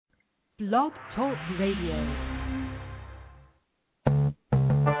Blog Talk Radio.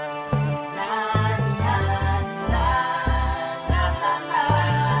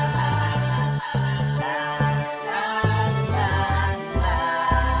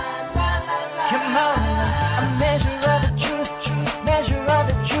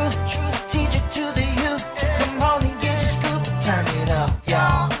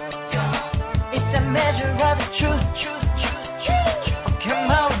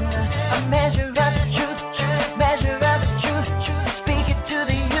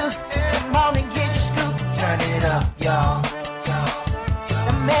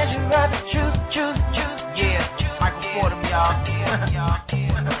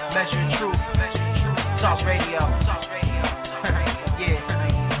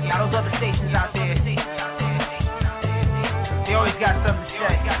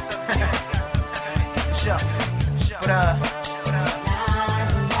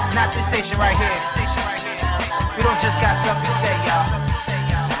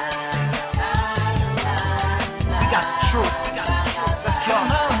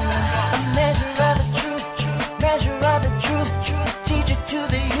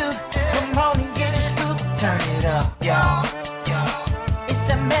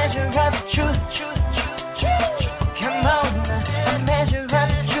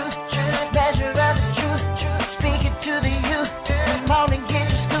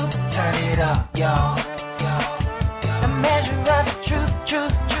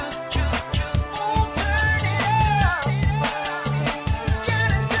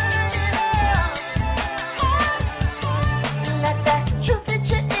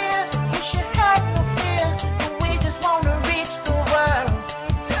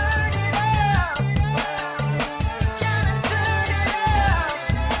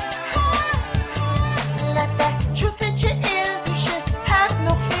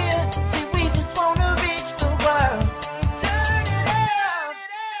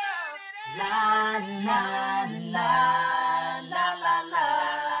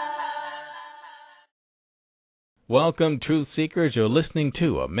 Welcome, Truth Seekers. You're listening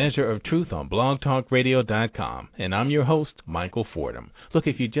to A Measure of Truth on blogtalkradio.com, and I'm your host, Michael Fordham. Look,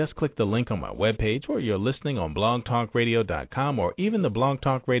 if you just click the link on my webpage, or you're listening on blogtalkradio.com, or even the Blog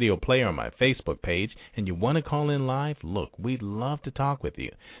Talk Radio player on my Facebook page, and you want to call in live, look, we'd love to talk with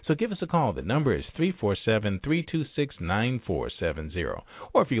you. So give us a call. The number is 347-326-9470.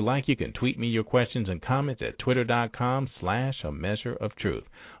 Or if you like, you can tweet me your questions and comments at twitter.com/A Measure of Truth.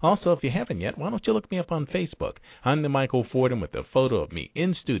 Also, if you haven't yet, why don't you look me up on Facebook? I'm the Michael Fordham with a photo of me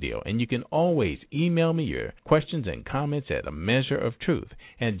in studio, and you can always email me your questions and comments at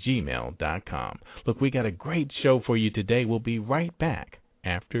ameasureoftruth@gmail.com. Look, we got a great show for you today. We'll be right back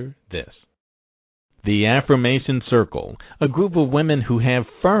after this. The Affirmation Circle, a group of women who have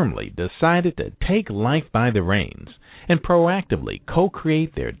firmly decided to take life by the reins and proactively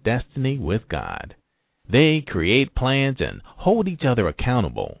co-create their destiny with God. They create plans and hold each other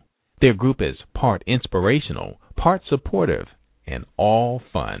accountable. Their group is part inspirational, part supportive, and all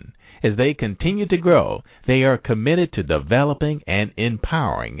fun. As they continue to grow, they are committed to developing an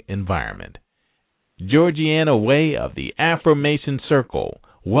empowering environment. Georgiana Way of the Affirmation Circle,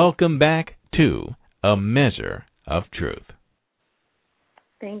 welcome back to A Measure of Truth.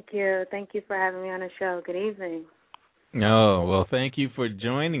 Thank you. Thank you for having me on the show. Good evening. Oh, well, thank you for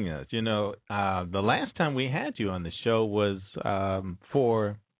joining us. You know, the last time we had you on the show was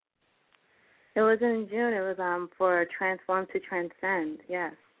for... It was in June. It was for Transform to Transcend,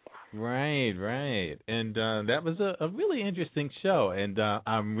 yes. Right. And that was a really interesting show, and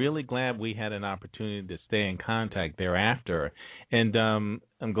I'm really glad we had an opportunity to stay in contact thereafter. And I'm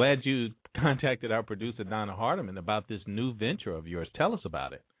glad you contacted our producer, Donna Hardiman, about this new venture of yours. Tell us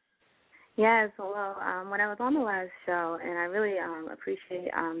about it. Yes, well, when I was on the last show, and I really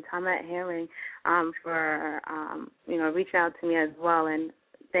appreciate Tomette Herring for, reaching out to me as well, and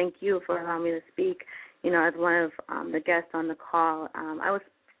thank you for allowing me to speak, as one of the guests on the call. I was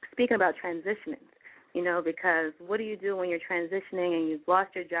speaking about transitioning, because what do you do when you're transitioning and you've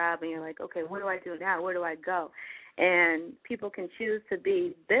lost your job and you're like, okay, what do I do now? Where do I go? And people can choose to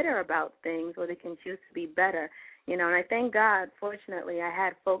be bitter about things, or they can choose to be better. And I thank God, fortunately, I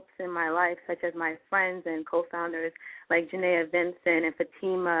had folks in my life, such as my friends and co-founders like Janaea Vincent and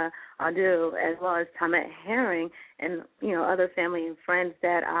Fatima Adu, as well as Tomette Herring and, other family and friends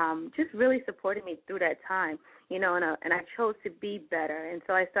that just really supported me through that time, and I chose to be better. And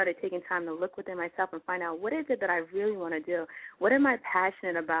so I started taking time to look within myself and find out, what is it that I really want to do? What am I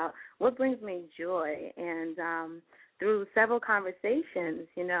passionate about? What brings me joy? And through several conversations,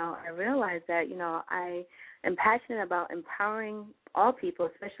 I realized that, I am passionate about empowering all people,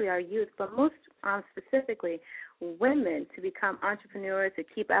 especially our youth, but most specifically women, to become entrepreneurs, to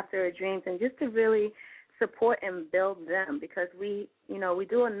keep after their dreams, and just to really support and build them, because we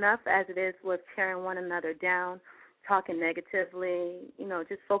do enough as it is with tearing one another down, talking negatively,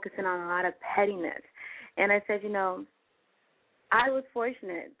 just focusing on a lot of pettiness. And I said, I was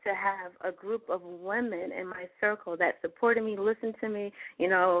fortunate to have a group of women in my circle that supported me, listened to me.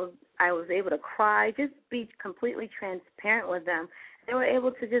 I was able to cry, just be completely transparent with them. They were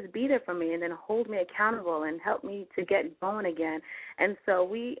able to just be there for me and then hold me accountable and help me to get going again. And so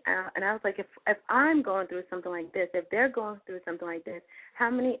and I was like, if I'm going through something like this, if they're going through something like this, how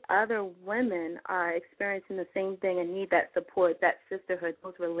many other women are experiencing the same thing and need that support, that sisterhood,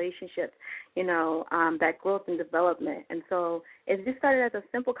 those relationships, that growth and development? And so it just started as a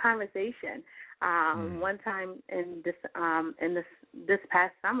simple conversation. One time in this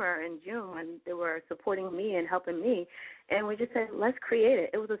past summer in June, when they were supporting me and helping me, and we just said, let's create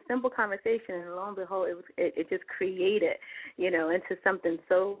it. It was a simple conversation, and lo and behold, it just created, into something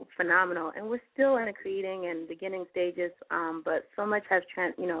so phenomenal. And we're still in the creating and beginning stages, but so much has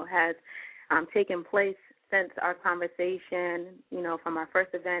taken place since our conversation, from our first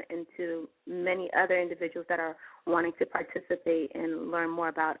event into many other individuals that are wanting to participate and learn more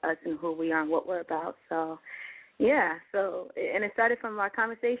about us and who we are and what we're about. So, yeah, and it started from our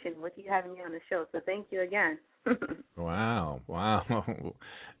conversation with you having me on the show. So thank you again. Wow.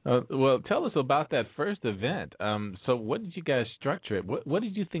 Well, tell us about that first event. So what did you guys structure it? What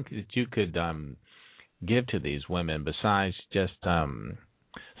did you think that you could give to these women besides just some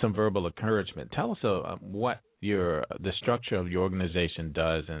verbal encouragement? Tell us what the structure of your organization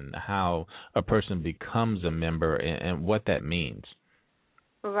does and how a person becomes a member and what that means.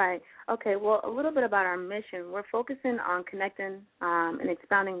 Right. Okay. Well, a little bit about our mission. We're focusing on connecting and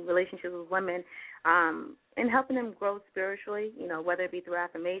expounding relationships with women and helping them grow spiritually, whether it be through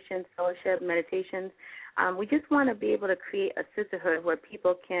affirmations, fellowship, meditations. We just want to be able to create a sisterhood where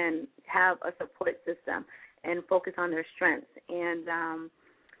people can have a support system and focus on their strengths. And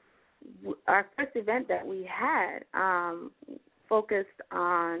our first event that we had focused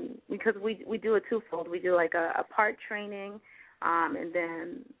on, because we do a twofold. We do like a part training, and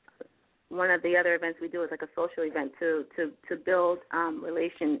then one of the other events we do is like a social event to build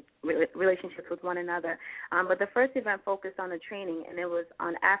relationships with one another. But the first event focused on the training, and it was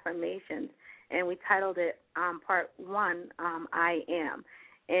on affirmations, and we titled it Part 1, I Am.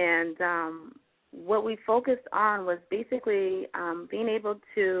 And what we focused on was basically being able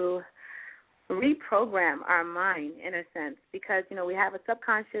to reprogram our mind in a sense, because, we have a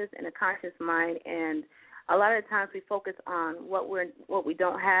subconscious and a conscious mind, and a lot of times we focus on what we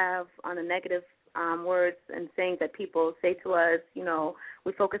don't have, on the negative words and sayings that people say to us.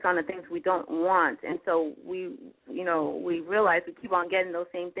 We focus on the things we don't want, and so we realize we keep on getting those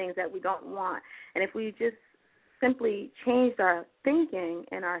same things that we don't want. And if we just simply changed our thinking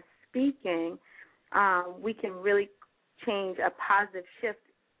and our speaking, we can really change a positive shift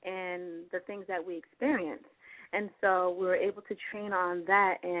in the things that we experience. And so we were able to train on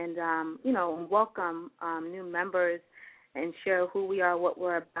that and, welcome new members and share who we are, what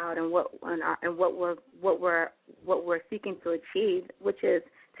we're about, and what we're seeking to achieve, which is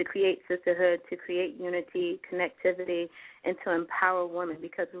to create sisterhood, to create unity, connectivity, and to empower women.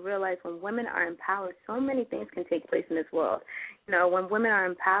 Because we realize when women are empowered, so many things can take place in this world. When women are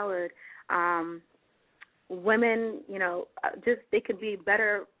empowered, women, they could be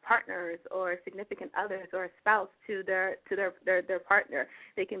better partners or significant others or a spouse to their partner.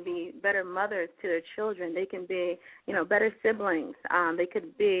 They can be better mothers to their children. They can be, better siblings. They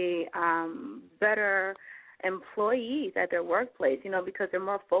could be better employees at their workplace, because they're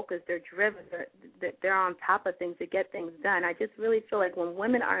more focused, they're driven, they're on top of things to get things done. I just really feel like when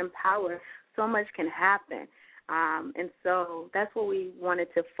women are empowered, so much can happen. And so that's what we wanted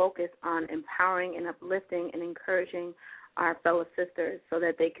to focus on, empowering and uplifting and encouraging our fellow sisters so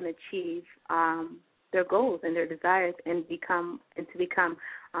that they can achieve their goals and their desires and to become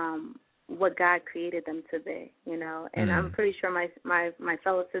what God created them to be, And I'm pretty sure my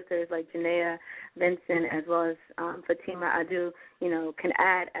fellow sisters like Janaea, Vincent, as well as Fatima Adu, can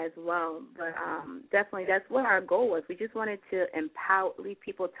add as well. But definitely that's what our goal was. We just wanted to leave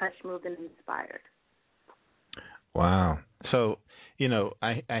people touched, moved, and inspired. Wow. So,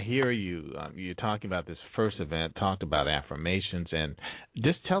 I hear you. You're talking about this first event, talked about affirmations, and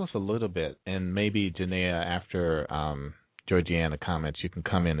just tell us a little bit, and maybe Janaea, after Georgiana comments, you can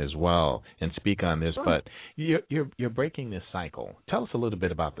come in as well and speak on this. Sure. But you're breaking this cycle. Tell us a little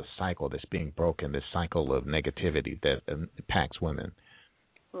bit about the cycle that's being broken, this cycle of negativity that impacts women.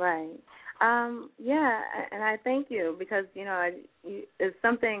 Right. Yeah, and I thank you because, it's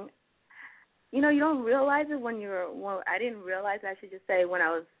something, you don't realize it I didn't realize, I should just say, when I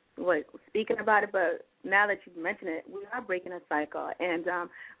was speaking about it, but now that you've mentioned it, we are breaking a cycle. And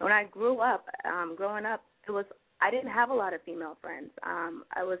when I growing up, I didn't have a lot of female friends.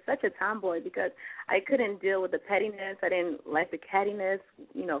 I was such a tomboy because I couldn't deal with the pettiness. I didn't like the cattiness,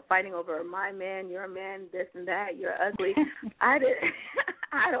 fighting over my man, your man, this and that, you're ugly. I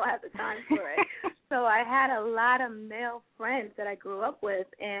don't have the time for it. So I had a lot of male friends that I grew up with,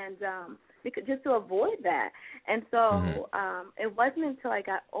 and just to avoid that. And so it wasn't until I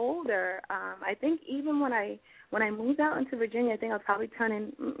got older, I think even when I moved out into Virginia, I think I was probably I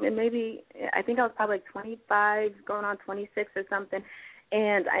was probably like 25, going on 26 or something.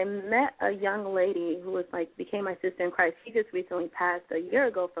 And I met a young lady who became my sister in Christ. She just recently passed a year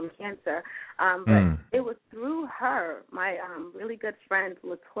ago from cancer. But it was through her, my really good friend,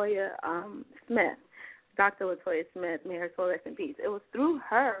 LaToya Smith, Dr. LaToya Smith, may her soul rest in peace. It was through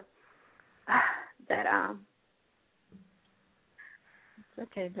her that it's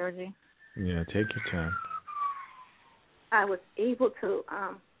okay, Georgie. Yeah, take your time. I was able to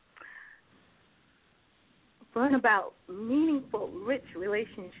learn about meaningful, rich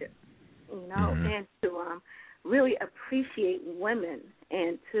relationships, and to really appreciate women,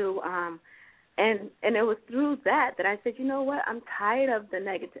 and to and it was through that I said, you know what, I'm tired of the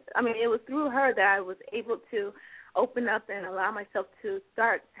negative. I mean, it was through her that I was able to open up and allow myself to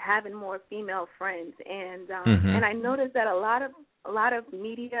start having more female friends, and and I noticed that a lot of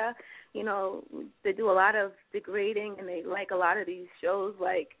media, they do a lot of degrading, and they like a lot of these shows,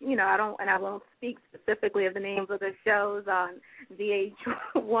 I won't speak specifically of the names of the shows on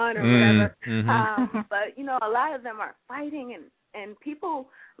VH1 or whatever, but a lot of them are fighting, and people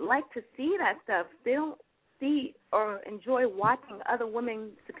like to see that stuff. They don't see or enjoy watching other women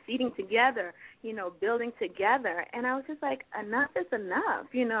succeeding together, building together. And I was just like, enough is enough,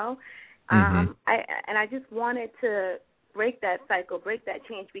 I just wanted to break that cycle, break that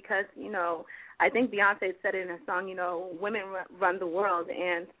change, because, I think Beyonce said it in her song, women run the world.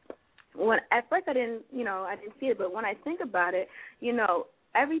 And at first I didn't see it, but when I think about it,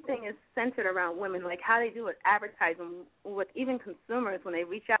 everything is centered around women, like how they do with advertising, with even consumers when they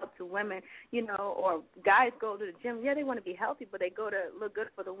reach out to women, or guys go to the gym. Yeah, they want to be healthy, but they go to look good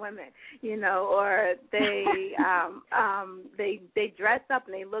for the women, or they they dress up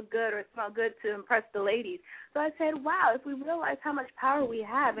and they look good or smell good to impress the ladies. So I said, wow, if we realize how much power we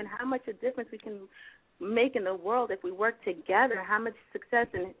have and how much a difference we can make in the world if we work together, how much success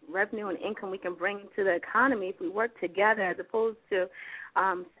and revenue and income we can bring to the economy if we work together as opposed to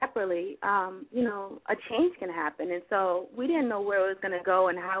separately, a change can happen. And so we didn't know where it was going to go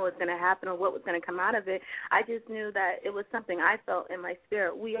and how it was going to happen or what was going to come out of it. I just knew that it was something I felt in my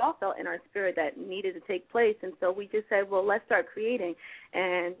spirit. We all felt in our spirit that needed to take place. And so we just said, well, let's start creating.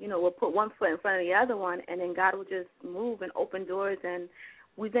 And, we'll put one foot in front of the other one, and then God will just move and open doors. And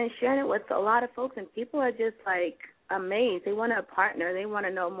we've been sharing it with a lot of folks, and people are just amazed. They want to partner. They want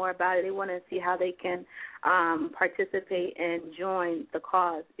to know more about it. They want to see how they can participate and join the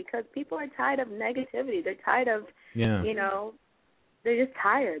cause, because people are tired of negativity. They're tired of, they're just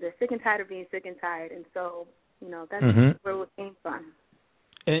tired. They're sick and tired of being sick and tired. And so, that's where it came from.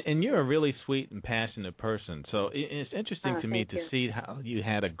 And you're a really sweet and passionate person. So it's interesting to me to see how you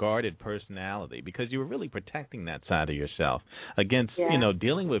had a guarded personality, because you were really protecting that side of yourself against,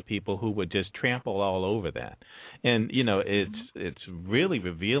 dealing with people who would just trample all over that. And, it's really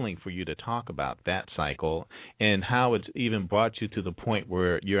revealing for you to talk about that cycle and how it's even brought you to the point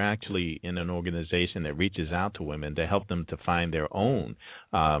where you're actually in an organization that reaches out to women to help them to find their own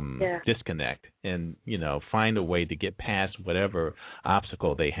disconnect and, find a way to get past whatever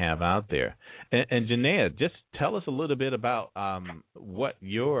obstacle they have out there. And Janaea, just tell us a little bit about what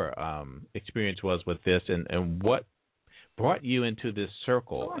your experience was with this and what brought you into this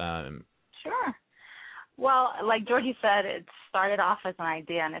circle. Sure. Well, like Georgie said, it started off as an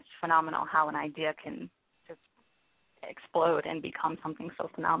idea, and it's phenomenal how an idea can just explode and become something so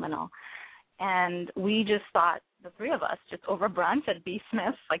phenomenal. And we just thought, the three of us, just over brunch at B.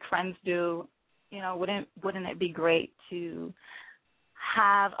 Smith's, like friends do, wouldn't it be great to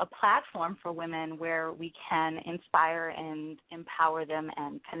have a platform for women where we can inspire and empower them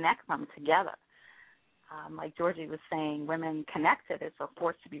and connect them together. Like Georgie was saying, women connected is a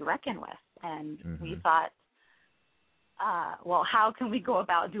force to be reckoned with. And we thought, well, how can we go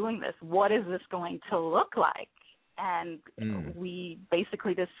about doing this? What is this going to look like? And we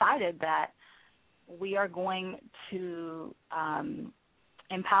basically decided that we are going to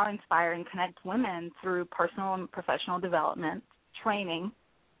empower, inspire, and connect women through personal and professional development, training,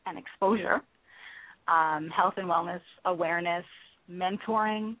 and exposure, health and wellness awareness,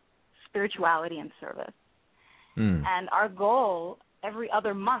 mentoring, spirituality, and service. And our goal every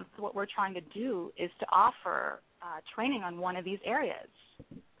other month, what we're trying to do is to offer training on one of these areas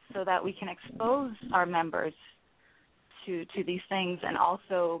so that we can expose our members to these things and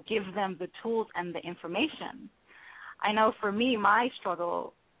also give them the tools and the information. I know for me, my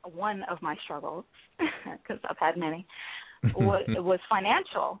struggle, one of my struggles, because I've had many, was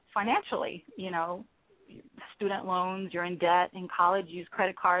financially, student loans, you're in debt. In college, you use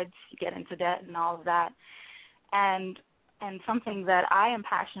credit cards, you get into debt and all of that. And something that I am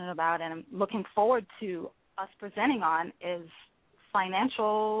passionate about and I'm looking forward to us presenting on is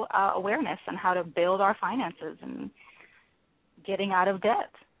financial awareness and how to build our finances and getting out of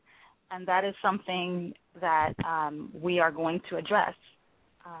debt. And that is something that we are going to address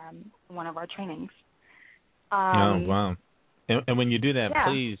in one of our trainings. Oh, wow. And when you do that, yeah.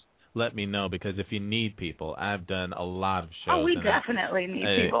 please let me know, because if you need people, I've done a lot of shows. Oh, we definitely need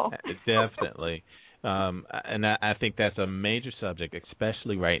people. Definitely. And I think that's a major subject,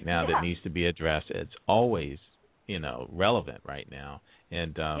 especially right now, that needs to be addressed. It's always, relevant right now.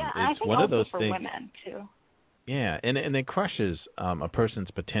 And it's one of those for things. Women too. Yeah, and it crushes a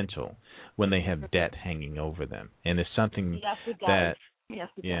person's potential when they have debt hanging over them, and it's something that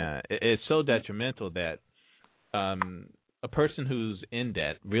it's so detrimental that a person who's in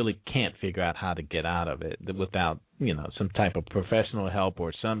debt really can't figure out how to get out of it without some type of professional help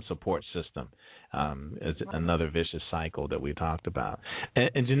or some support system. It's another vicious cycle that we talked about.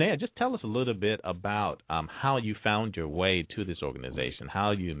 And Janaea, just tell us a little bit about how you found your way to this organization,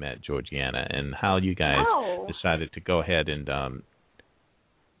 how you met Georgiana, and how you guys decided to go ahead and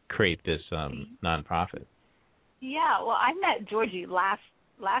create this nonprofit. Yeah, well, I met Georgie last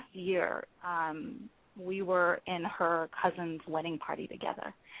year. We were in her cousin's wedding party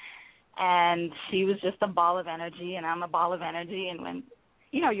together, and she was just a ball of energy, and I'm a ball of energy, and when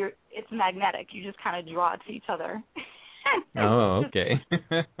it's magnetic. You just kind of draw to each other. Oh, okay.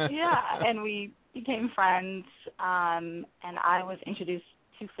 Yeah, and we became friends, and I was introduced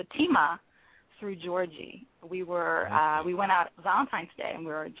to Fatima through Georgie. We went out Valentine's Day, and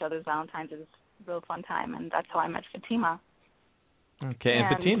we were each other's Valentines. It was a real fun time, and that's how I met Fatima. Okay,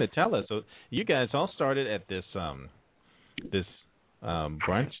 and Fatima, tell us. So you guys all started at this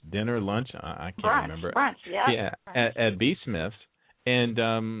brunch, dinner, lunch. I can't remember. Brunch, yeah. Yeah, at B. Smith's.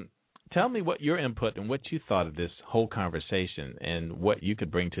 And tell me what your input and what you thought of this whole conversation and what you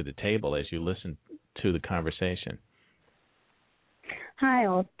could bring to the table as you listen to the conversation. Hi,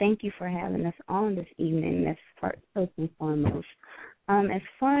 all. Thank you for having us on this evening. That's first and foremost. As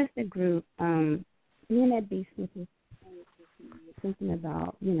far as the group, being at B. Smith is thinking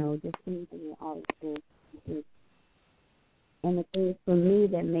about, just anything that always goes. And the thing for me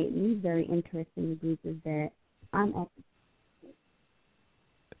that made me very interested in the group is that I'm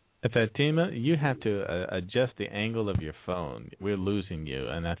at Fatima, you have to adjust the angle of your phone. We're losing you,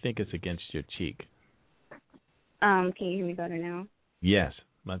 and I think it's against your cheek. Can you hear me better now? Yes,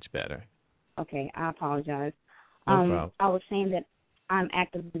 much better. Okay, I apologize. No problem. I was saying that I'm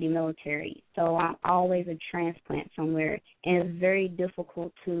active duty military, so I'm always a transplant somewhere, and it's very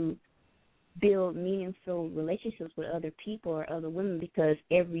difficult to build meaningful relationships with other people or other women because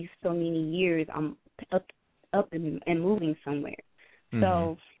every so many years I'm up and moving somewhere. Mm-hmm.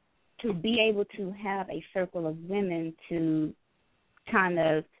 So to be able to have a circle of women to kind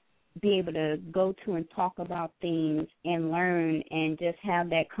of be able to go to and talk about things and learn and just have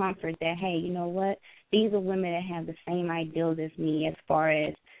that comfort that, hey, you know what, these are women that have the same ideals as me as far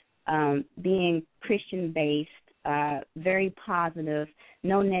as being Christian-based, very positive,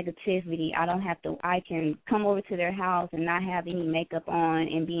 no negativity. I can come over to their house and not have any makeup on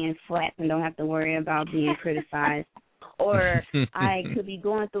and be in flats and don't have to worry about being criticized. Or I could be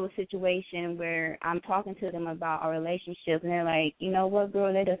going through a situation where I'm talking to them about our relationship, and they're like, you know what,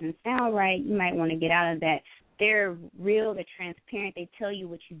 girl, that doesn't sound right. You might want to get out of that. They're real. They're transparent. They tell you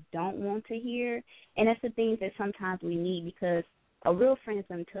what you don't want to hear. And that's the things that sometimes we need, because a real friend is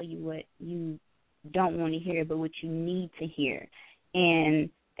going to tell you what you don't want to hear, but what you need to hear. And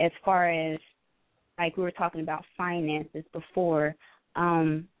as far as, like we were talking about finances before,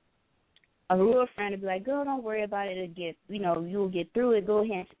 a real friend would be like, girl, don't worry about it. It'll get, you'll get through it. Go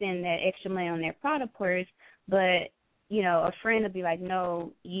ahead and spend that extra money on that product purse. But, a friend will be like,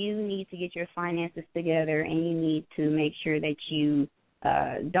 no, you need to get your finances together, and you need to make sure that you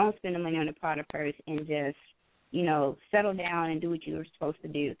don't spend the money on the product purse and just settle down and do what you were supposed to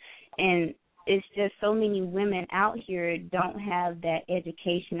do. And it's just so many women out here don't have that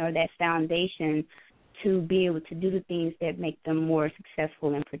education or that foundation to be able to do the things that make them more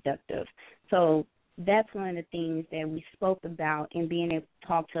successful and productive. So that's one of the things that we spoke about in being able to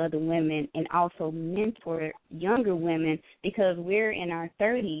talk to other women and also mentor younger women, because we're in our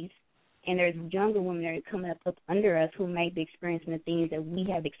 30s and there's younger women that are coming up under us who may be experiencing the things that we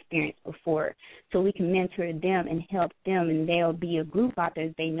have experienced before. So we can mentor them and help them, and there'll be a group out there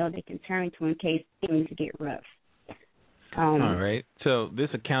that they know they can turn to in case things get rough. All right. So this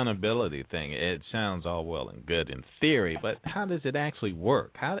accountability thing, it sounds all well and good in theory, but how does it actually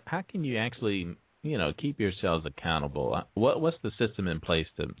work? How can you actually, keep yourselves accountable? What's the system in place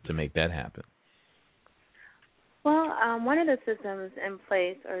to make that happen? Well, one of the systems in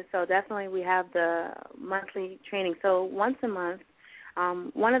place, definitely we have the monthly training. So once a month,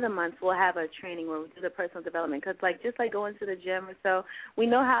 one of the months we'll have a training where we do the personal development, because just like going to the gym or so, we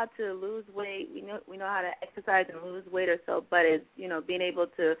know how to lose weight, we know how to exercise and lose weight or so, but it's being able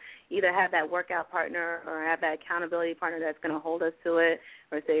to either have that workout partner or have that accountability partner that's going to hold us to it,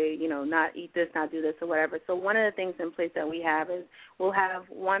 or say not eat this, not do this, or whatever. So one of the things in place that we have is we'll have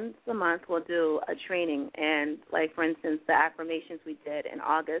once a month we'll do a training, and like for instance the affirmations we did in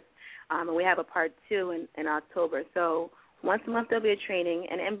August, and we have a part 2 in October. So once a month there'll be a training,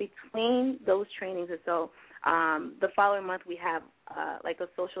 and in between those trainings or so, the following month we have like a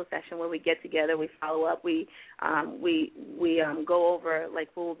social session where we get together, we follow up, we go over like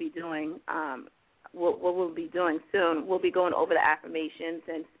what we'll be doing. What we'll be doing soon. We'll be going over the affirmations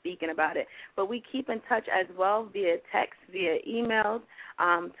and speaking about it. But we keep in touch as well via text, via emails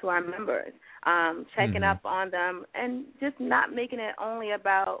to our members, checking up on them, and just not making it only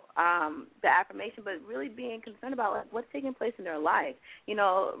about the affirmation, but really being concerned about what's taking place in their life.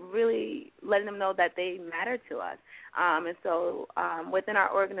 Really letting them know that they matter to us. And so within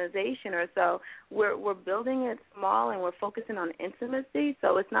our organization or so, we're building it small, and we're focusing on intimacy.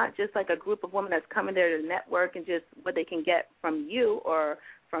 So it's not just like a group of women that's coming there to network and just what they can get from you or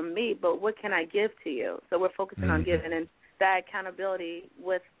from me, but what can I give to you? So we're focusing on giving, and that accountability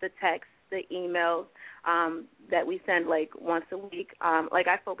with the text, the emails that we send like once a week. Like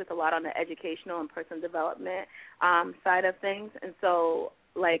I focus a lot on the educational and personal development side of things, and so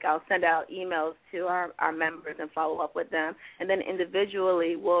like I'll send out emails to our members and follow up with them, and then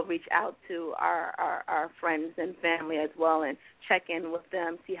individually we'll reach out to our friends and family as well and check in with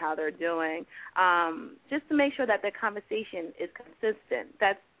them, see how they're doing, just to make sure that the conversation is consistent.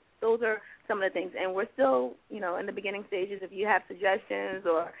 Those are some of the things, and we're still, in the beginning stages. If you have suggestions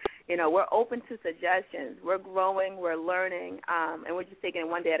or, we're open to suggestions. We're growing, we're learning, and we're just taking it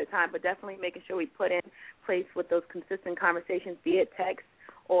one day at a time, but definitely making sure we put in place with those consistent conversations, be it text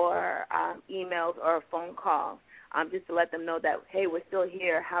or emails or phone calls, just to let them know that, hey, we're still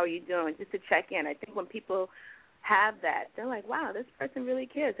here, how are you doing, just to check in. I think when people have that, they're like, wow, this person really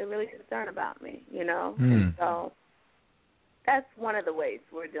cares. They're really concerned about me, And so that's one of the ways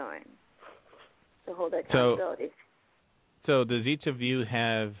we're doing to hold that accountability. So does each of you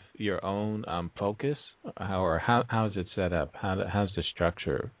have your own focus, how is it set up? How's the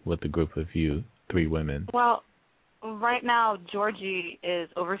structure with the group of you, 3 women? Well, right now Georgie is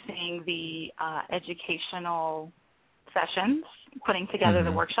overseeing the educational sessions, putting together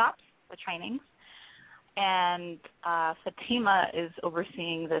the workshops, the trainings, and Fatima is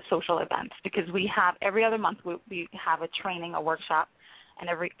overseeing the social events, because we have every other month we have a training, a workshop, and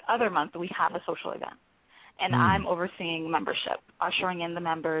every other month we have a social event. And I'm overseeing membership, ushering in the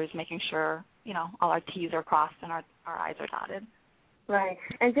members, making sure, all our T's are crossed and our I's are dotted. Right.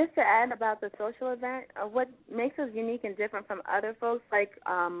 And just to add about the social event, what makes us unique and different from other folks, like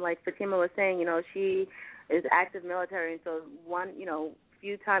Fatima was saying, she is active military, and so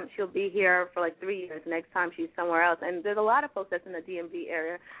few times she'll be here for like 3 years. Next time she's somewhere else. And there's a lot of folks that's in the DMV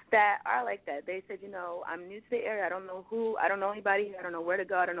area that are like that. They said, I'm new to the area. I don't know anybody. I don't know where to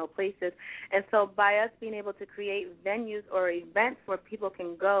go. I don't know places. And so by us being able to create venues or events where people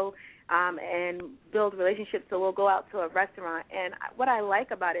can go and build relationships, so we'll go out to a restaurant. And what I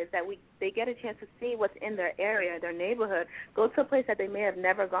like about it is that they get a chance to see what's in their area, their neighborhood, go to a place that they may have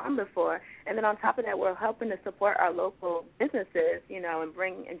never gone before. And then on top of that, we're helping to support our local businesses, and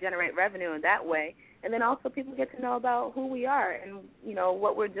bring and generate revenue in that way. And then also people get to know about who we are and,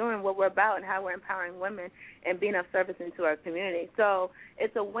 what we're doing, what we're about, and how we're empowering women and being of service into our community. So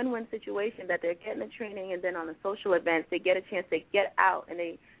it's a win-win situation that they're getting the training, and then on the social events, they get a chance to get out and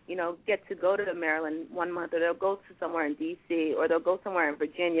they, get to go to Maryland 1 month, or they'll go to somewhere in D.C., or they'll go somewhere in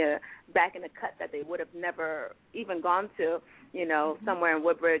Virginia, back in the cut that they would have never even gone to, somewhere in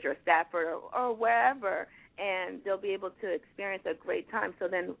Woodbridge or Stafford or wherever, and they'll be able to experience a great time. So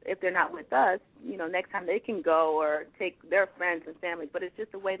then if they're not with us, next time they can go or take their friends and family. But it's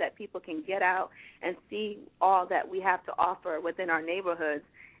just a way that people can get out and see all that we have to offer within our neighborhoods,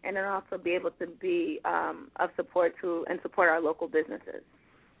 and then also be able to be of support to and support our local businesses.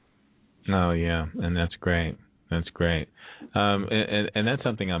 Oh, yeah, and that's great. That's great. And that's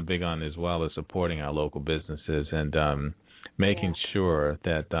something I'm big on as well, is supporting our local businesses and making sure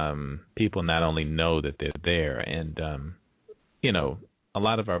that people not only know that they're there. And, a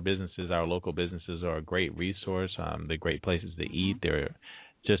lot of our businesses, our local businesses, are a great resource. They're great places to eat. They're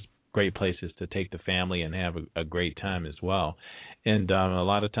just great places to take the family and have a great time as well. And a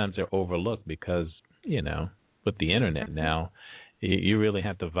lot of times they're overlooked because, with the Internet now, you really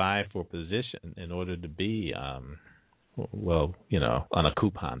have to vie for position in order to be, on a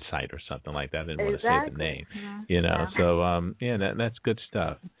coupon site or something like that. I didn't want to say the name, So, that's good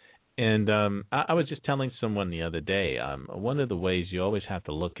stuff. And I was just telling someone the other day, one of the ways you always have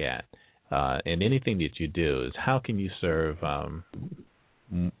to look at in anything that you do is how can you serve,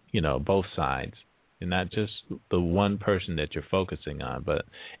 both sides. And not just the one person that you're focusing on, but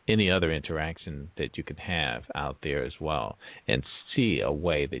any other interaction that you can have out there as well, and see a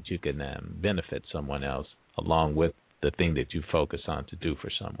way that you can benefit someone else along with the thing that you focus on to do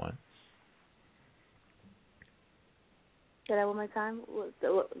for someone. Say that one more time. Was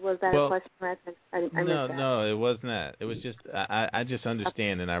that a question? I missed that. No, it was not. It was just I just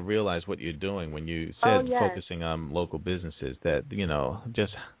understand and I realize what you're doing when you said focusing on local businesses, that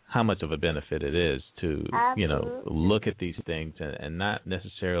just how much of a benefit it is to look at these things and not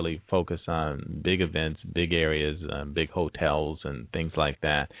necessarily focus on big events, big areas, big hotels and things like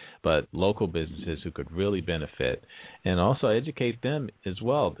that, but local businesses who could really benefit, and also educate them as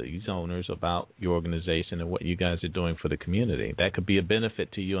well, these owners, about your organization and what you guys are doing for the community. That could be a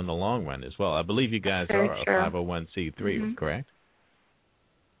benefit to you in the long run as well. I believe you guys are a 501c3, correct?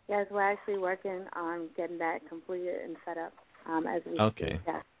 Yes, we're actually working on getting that completed and set up as we speak.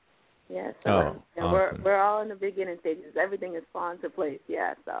 Yeah, so awesome. we're all in the beginning stages. Everything is falling into place.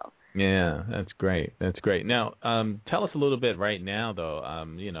 Yeah, so. Yeah, that's great. That's great. Now, tell us a little bit right now, though.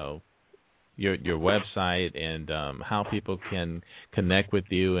 Your website and how people can connect with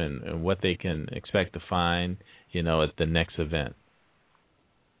you and what they can expect to find, at the next event.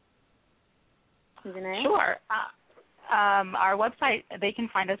 Sure. Our website, they can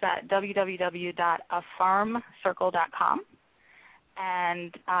find us at www.affirmcircle.com.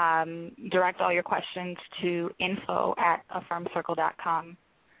 and direct all your questions to info@affirmcircle.com,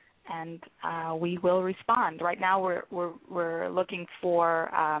 and we will respond. Right now, we're looking for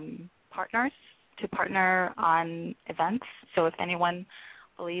partners to partner on events. So if anyone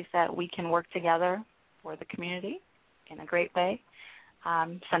believes that we can work together for the community in a great way,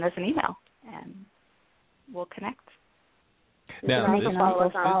 send us an email and we'll connect. Now, you can follow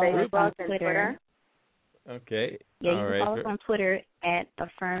us on Facebook and Twitter. Okay. Yeah, you can follow us on Twitter at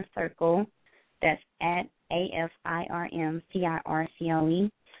Affirm Circle. That's at AFIRMCIRCLE.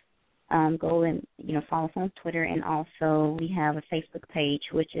 Go and follow us on Twitter, and also we have a Facebook page,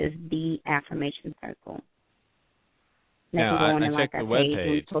 which is the Affirmation Circle. Now, I checked the webpage.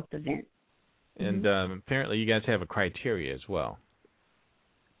 And we post events. And apparently, you guys have a criteria as well.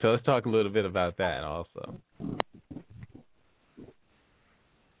 So let's talk a little bit about that also.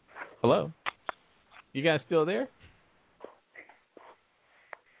 Hello. You guys still there?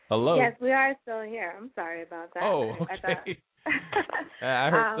 Hello? Yes, we are still here. I'm sorry about that. Oh, okay. I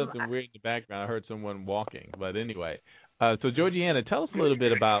heard something weird in the background. I heard someone walking. But anyway, so Georgiana, tell us a little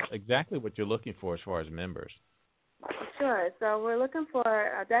bit about exactly what you're looking for as far as members. Sure. So we're looking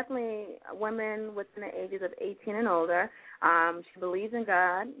for definitely women within the ages of 18 and older. She believes in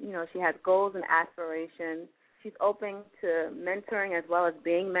God. She has goals and aspirations. She's open to mentoring as well as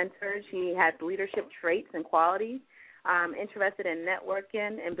being mentored. She has leadership traits and qualities, interested in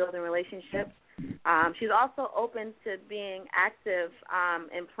networking and building relationships. She's also open to being active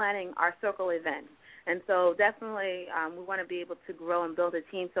in planning our circle events. And so definitely we want to be able to grow and build a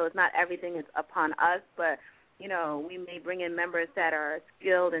team, so it's not everything is upon us, but, we may bring in members that are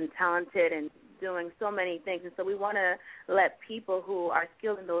skilled and talented and doing so many things. And so we want to let people who are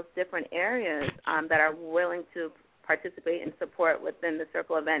skilled in those different areas that are willing to participate and support within the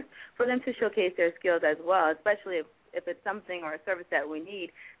circle event for them to showcase their skills as well, especially if it's something or a service that we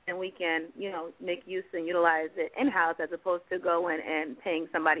need, then we can, make use and utilize it in-house as opposed to going and paying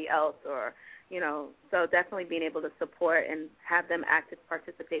somebody else or, so definitely being able to support and have them active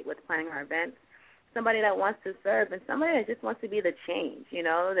participate with planning our events. Somebody that wants to serve and somebody that just wants to be the change, They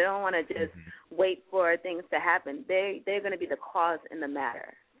don't want to just wait for things to happen. They're going to be the cause in the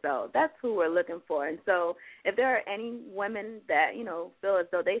matter. So that's who we're looking for. And so if there are any women that, feel as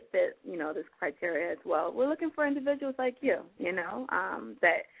though they fit, this criteria as well, we're looking for individuals like you,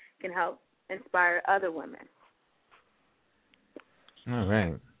 that can help inspire other women. All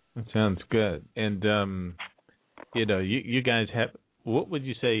right. That sounds good. And, you guys have, what would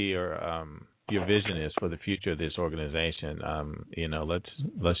you say your vision is for the future of this organization?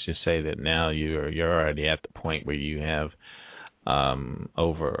 Let's just say that now you're already at the point where you have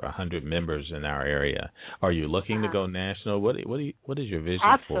over 100 members in our area. Are you looking to go national? What is your vision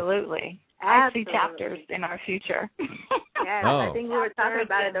for? Absolutely. I see chapters in our future. Yes, I think we were talking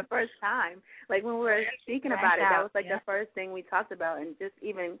about it the first time. Like when we were speaking about it, that was like the first thing we talked about. And just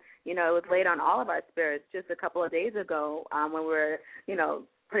even, it was laid on all of our spirits just a couple of days ago when we were,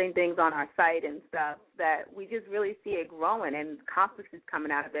 putting things on our site and stuff, that we just really see it growing and conferences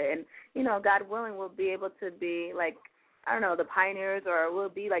coming out of it. And, God willing, we'll be able to be like, I don't know, the pioneers, or we'll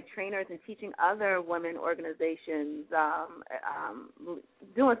be like trainers and teaching other women organizations,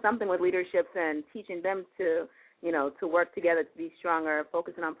 doing something with leaderships and teaching them to, to work together to be stronger,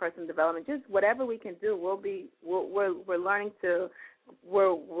 focusing on personal development. Just whatever we can do, we're learning to,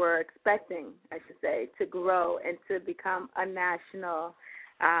 we're expecting, I should say, to grow and to become a national,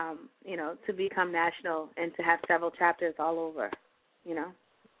 to become national and to have several chapters all over,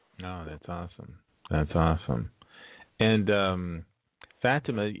 Oh, that's awesome. That's awesome. And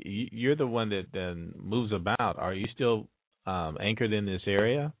Fatima, you're the one that then moves about. Are you still anchored in this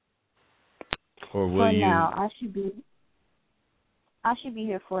area, or will you? Now, I should be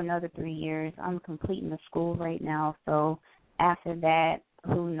here for another 3 years. I'm completing the school right now, so after that,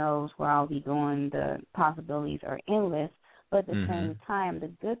 who knows where I'll be going? The possibilities are endless. But at the same time, the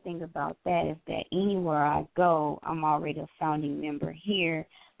good thing about that is that anywhere I go, I'm already a founding member here.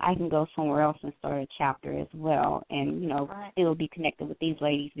 I can go somewhere else and start a chapter as well and, still be connected with these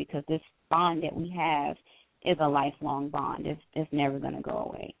ladies, because this bond that we have is a lifelong bond. It's never going to go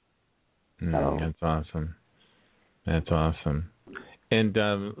away. That's awesome. That's awesome. And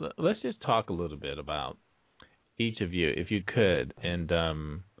let's just talk a little bit about each of you, if you could. And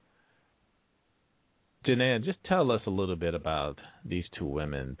Janaea, just tell us a little bit about these two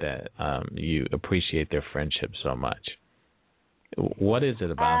women that you appreciate their friendship so much. What is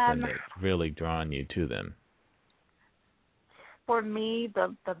it about them that's really drawn you to them? For me,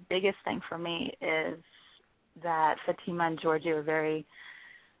 the biggest thing for me is that Fatima and Georgie are very,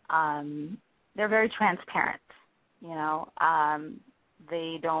 they're very transparent.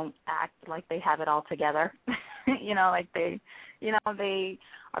 They don't act like they have it all together. They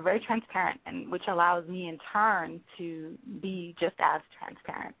are very transparent, and which allows me in turn to be just as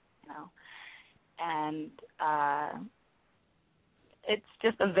transparent. And it's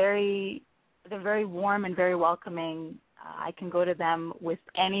just they're very warm and very welcoming. I can go to them with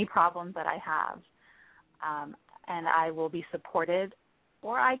any problems that I have, and I will be supported.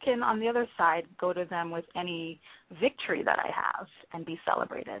 Or I can, on the other side, go to them with any victory that I have and be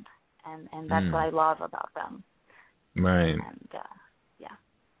celebrated. And that's what I love about them. Right. And,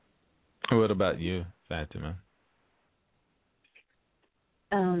 What about you, Fatima?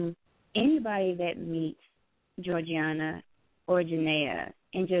 Anybody that meets Georgiana or Janaea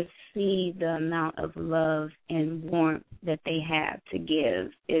and just see the amount of love and warmth that they have to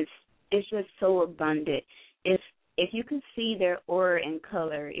give, it's just so abundant. If you could see their aura and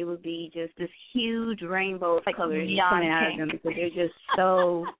color, it would be just this huge rainbow of colors coming out of them, because they're just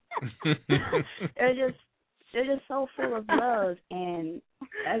so they're just so full of love. And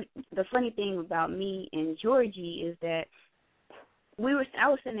the funny thing about me and Georgie is that I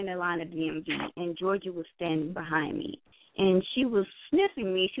was sitting in the line at DMV, and Georgie was standing behind me, and she was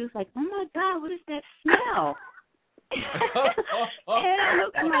sniffing me. She was like, "Oh my God, what is that smell?" And I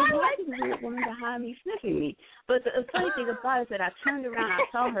looked, I'm like, why is this weird woman behind me sniffing me? But the funny thing about it is that I turned around, I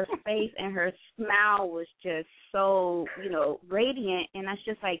saw her face, and her smile was just so, radiant. And I was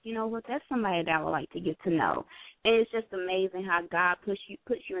just like, you know what, that's somebody that I would like to get to know. And it's just amazing how God puts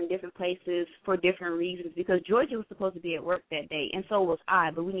you in different places for different reasons, because Georgia was supposed to be at work that day, and so was I,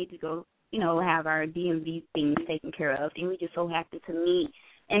 but we need to go, have our DMV things taken care of. And we just so happened to meet.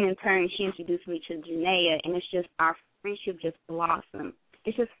 And in turn, she introduced me to Janaea, and it's just our friendship just blossomed.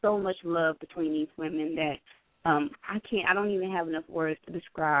 It's just so much love between these women that I don't even have enough words to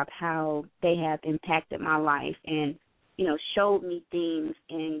describe how they have impacted my life and, showed me things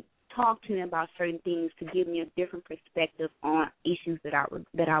and talked to me about certain things to give me a different perspective on issues that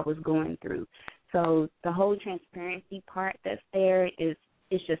I was going through. So the whole transparency part that's there is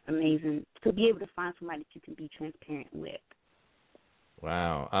just amazing, to be able to find somebody that you can be transparent with.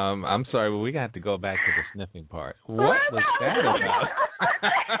 Wow. I'm sorry, but we got to go back to the sniffing part. What was that about?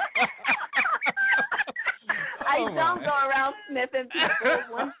 I don't go around sniffing people.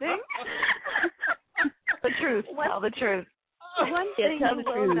 One thing. The truth. Tell the truth. One thing you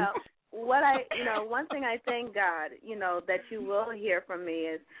will know. One thing I thank God, that you will hear from me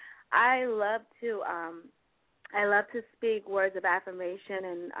is I love to speak words of affirmation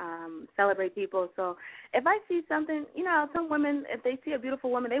and celebrate people. So if I see something, some women, if they see a beautiful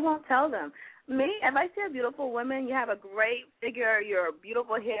woman, they won't tell them. Me, if I see a beautiful woman, you have a great figure, your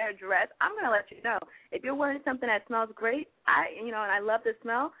beautiful hair, dress, I'm going to let you know. If you're wearing something that smells great, and I love the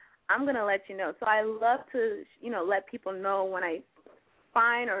smell, I'm going to let you know. So I love to, let people know when I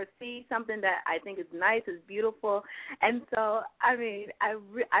find or see something that I think is nice, is beautiful. And so, I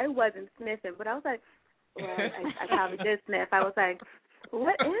wasn't sniffing, but I was like, well, I probably did sniff. I was like,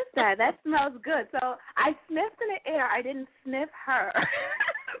 what is that? That smells good. So I sniffed in the air. I didn't sniff her.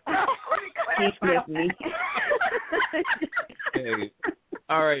 He sniffed me. Hey.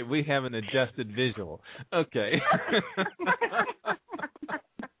 All right, we have an adjusted visual. Okay.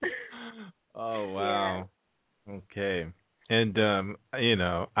 Oh, wow. Yeah. Okay. And,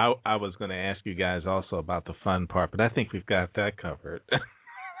 I was going to ask you guys also about the fun part, but I think we've got that covered.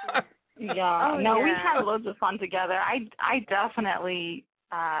 Yeah. We had loads of fun together. I definitely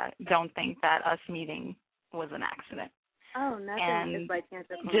don't think that us meeting was an accident. Oh, nothing. And just by chance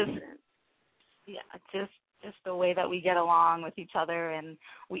or coincidence. Just the way that we get along with each other, and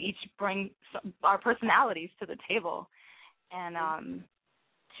we each bring our personalities to the table, and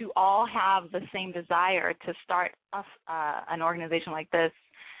to all have the same desire to start an organization like this.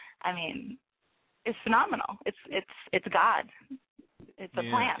 I mean, it's phenomenal. It's God. It's a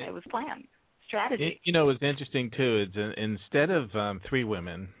plan. It was planned. Strategy. It's interesting, too. It's instead of three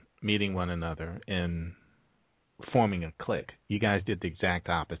women meeting one another and forming a clique, you guys did the exact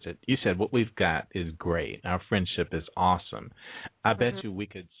opposite. You said, what we've got is great. Our friendship is awesome. I bet you we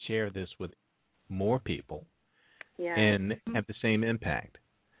could share this with more people and have the same impact.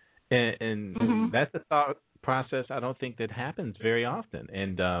 And that's a thought process I don't think that happens very often.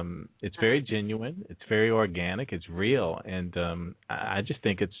 And it's very genuine. It's very organic. It's real. And I just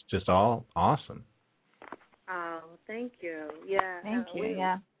think it's just all awesome. Oh, thank you. Yeah. Thank you.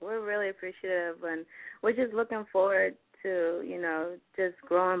 We're really appreciative, and we're just looking forward to, just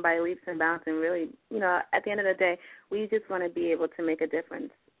growing by leaps and bounds, and really, at the end of the day, we just want to be able to make a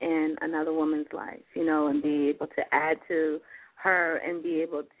difference in another woman's life, and be able to add to her and be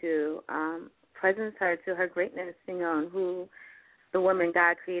able to presence her to her greatness, and who the woman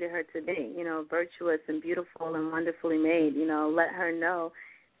God created her to be, virtuous and beautiful and wonderfully made, let her know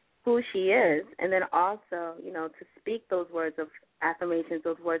who she is, and then also, to speak those words of affirmations,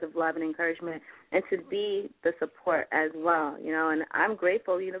 those words of love and encouragement, and to be the support as well, and I'm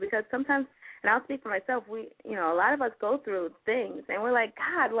grateful, because sometimes, and I'll speak for myself, a lot of us go through things, and we're like,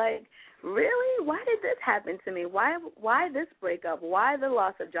 God, really? Why did this happen to me? Why this breakup? Why the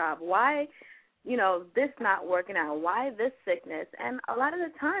loss of job? Why, this not working out? Why this sickness? And a lot of the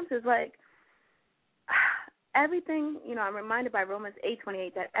times it's like, everything, I'm reminded by Romans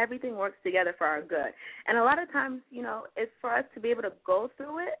 8:28 that everything works together for our good. And a lot of times, it's for us to be able to go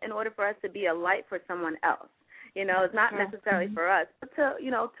through it in order for us to be a light for someone else. It's not necessarily for us, but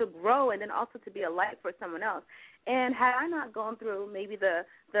to grow and then also to be a light for someone else. And had I not gone through maybe the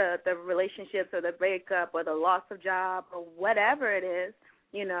relationships or the breakup or the loss of job or whatever it is,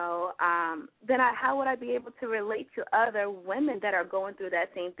 then how would I be able to relate to other women that are going through that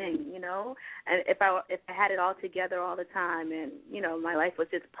same thing, And if I had it all together all the time, and my life was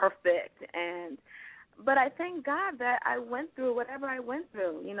just perfect, but I thank God that I went through whatever I went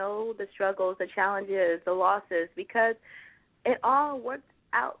through, the struggles, the challenges, the losses, because it all worked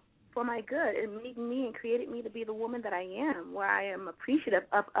out for my good. It made me and created me to be the woman that I am, where I am appreciative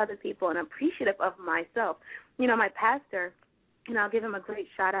of other people and appreciative of myself. My pastor. I'll give him a great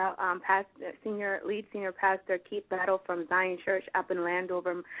shout-out, lead senior pastor Keith Battle from Zion Church up in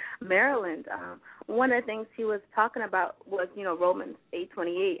Landover, Maryland. One of the things he was talking about was, Romans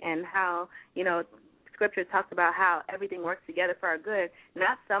 8:28, and how, Scripture talks about how everything works together for our good.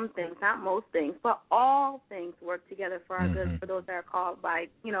 Not some things, not most things, but all things work together for our good for those that are called by,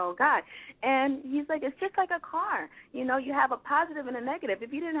 God. And he's like, it's just like a car. You have a positive and a negative.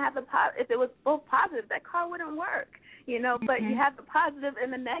 If you didn't have if it was both positive, that car wouldn't work. But you have the positive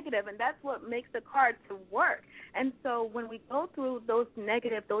and the negative, and that's what makes the car to work. And so when we go through those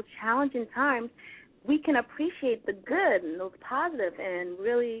negative, those challenging times, we can appreciate the good and those positive and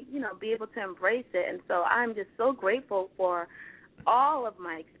really, be able to embrace it. And so I'm just so grateful for all of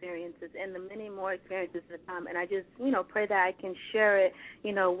my experiences and the many more experiences to come. And I just, pray that I can share it,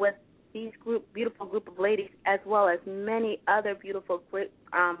 with these beautiful group of ladies, as well as many other beautiful,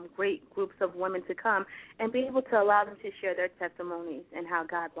 great groups of women to come, and be able to allow them to share their testimonies and how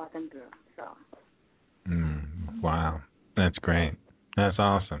God brought them through. So. Wow, that's great. That's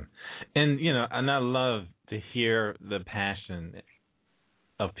awesome. And, and I love to hear the passion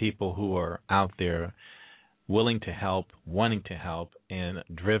of people who are out there willing to help, wanting to help, and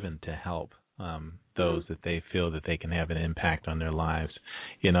driven to help those that they feel that they can have an impact on their lives.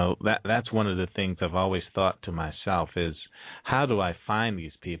 That's one of the things I've always thought to myself is, how do I find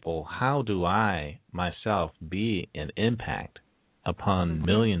these people? How do I myself be an impact upon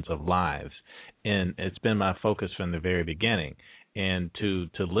millions of lives? And it's been my focus from the very beginning. And to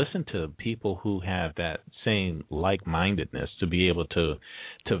listen to people who have that same like-mindedness, to be able to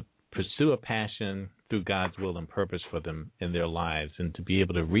pursue a passion through God's will and purpose for them in their lives, and to be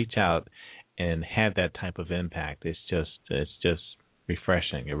able to reach out and have that type of impact, it's just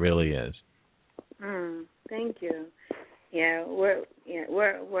refreshing. It really is. Thank you. Yeah,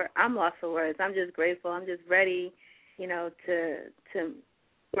 I'm lost for words. I'm just grateful. I'm just ready,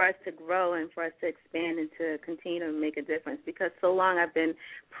 for us to grow and for us to expand and to continue to make a difference, because so long I've been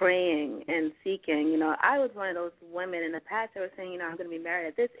praying and seeking. I was one of those women in the past that were saying, I'm going to be married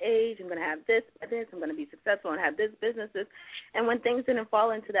at this age, I'm going to have this, I'm going to be successful and have this businesses. And when things didn't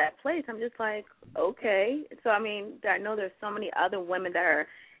fall into that place, I'm just like, okay. So, I know there's so many other women that are,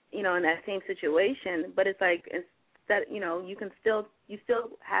 in that same situation, but it's like, that, you still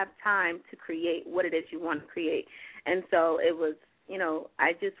have time to create what it is you want to create. And so it was,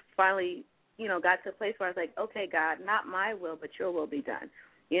 I just finally, got to a place where I was like, okay, God, not my will, but your will be done,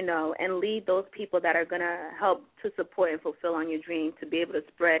 and lead those people that are going to help to support and fulfill on your dream, to be able to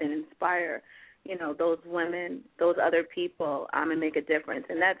spread and inspire, those women, those other people, and make a difference.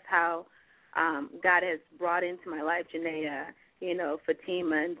 And that's how God has brought into my life Janaea,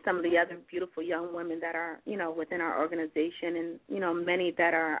 Fatima, and some of the other beautiful young women that are, within our organization, and, many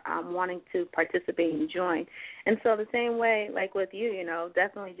that are wanting to participate and join. And so the same way, like with you,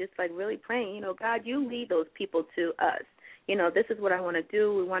 definitely just like really praying, God, you lead those people to us. This is what I want to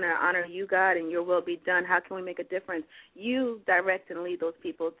do. We want to honor you, God, and your will be done. How can we make a difference? You direct and lead those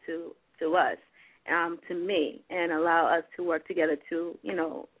people to us, to me, and allow us to work together to,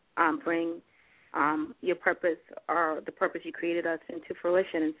 bring your purpose, or the purpose you created us, into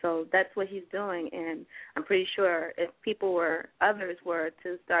fruition. And so that's what he's doing. And I'm pretty sure if others were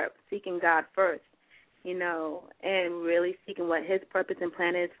to start seeking God first, and really seeking what his purpose and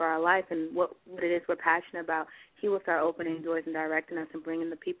plan is for our life and what it is we're passionate about, he will start opening doors and directing us and bringing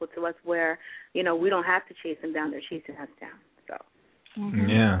the people to us where, we don't have to chase them down. They're chasing us down. So.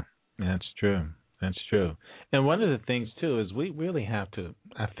 Yeah, that's true. That's true. And one of the things, too, is we really have to,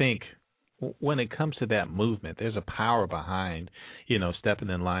 I think, when it comes to that movement, there's a power behind,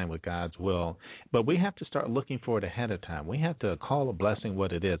 stepping in line with God's will. But we have to start looking for it ahead of time. We have to call a blessing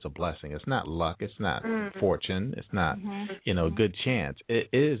what it is, a blessing. It's not luck. It's not fortune. It's not, good chance. It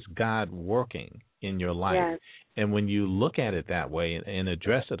is God working in your life. Yes. And when you look at it that way and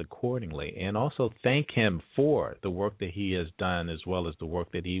address it accordingly, and also thank him for the work that he has done as well as the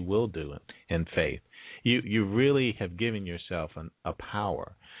work that he will do in faith, you really have given yourself a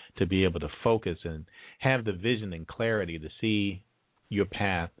power to be able to focus and have the vision and clarity to see your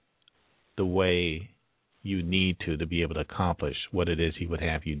path the way you need to be able to accomplish what it is he would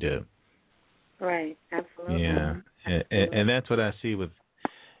have you do. Right, absolutely. Yeah, and that's what I see with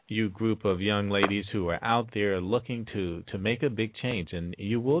you group of young ladies who are out there looking to make a big change, and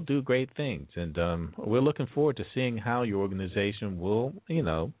you will do great things. And we're looking forward to seeing how your organization will,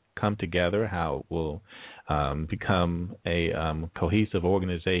 come together, how it will become a cohesive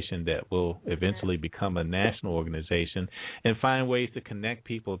organization that will eventually become a national organization, and find ways to connect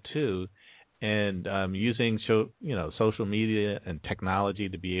people to, and using social media and technology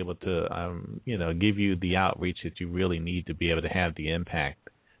to be able to give you the outreach that you really need to be able to have the impact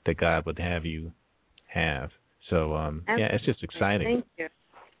that God would have you have. So it's just exciting. Thank you.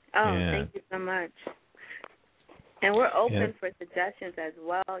 Thank you so much. And we're open for suggestions as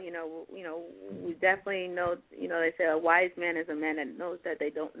well. We definitely know, they say a wise man is a man that knows that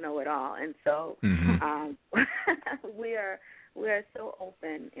they don't know it all. And so we are so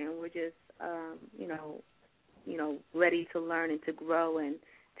open, and we're just, ready to learn and to grow and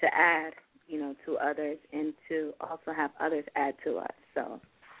to add, to others, and to also have others add to us. So.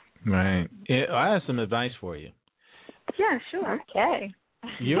 Right. I have some advice for you. Yeah, sure. Okay.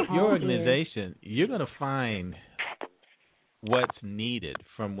 Your organization, you're going to find what's needed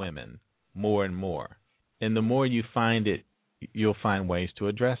from women more and more. And the more you find it you'll find ways to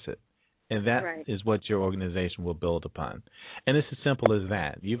address it. And that is what your organization will build upon. And it's as simple as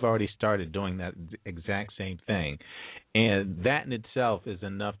that. You've already started doing that exact same thing. And that in itself is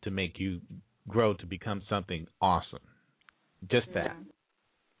enough to make you grow to become something awesome. Just that.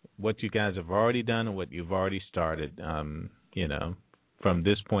 What you guys have already done and what you've already started, you know, from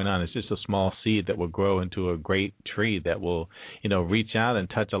this point on, it's just a small seed that will grow into a great tree that will, you know, reach out and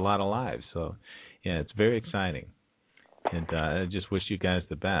touch a lot of lives. So, yeah, it's very exciting. And I just wish you guys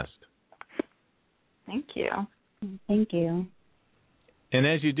the best. Thank you. Thank you. And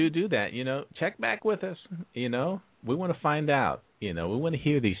as you do that, you know, check back with us. You know, we want to find out. You know, we want to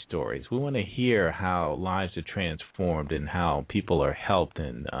hear these stories. We want to hear how lives are transformed and how people are helped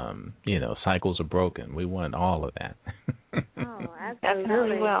and, you know, cycles are broken. We want all of that. Oh, absolutely.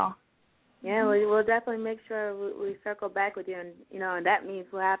 Definitely will. Yeah, we'll definitely make sure we circle back with you, and you know, and that means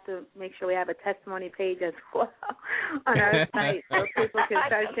we'll have to make sure we have a testimony page as well on our site so people can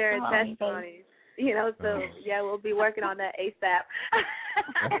start sharing testimonies. You know, so yeah, we'll be working on that ASAP.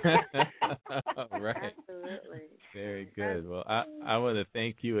 Right. Absolutely. Very good. Well, I want to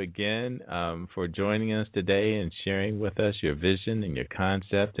thank you again for joining us today and sharing with us your vision and your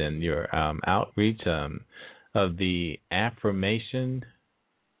concept and your outreach of the Affirmation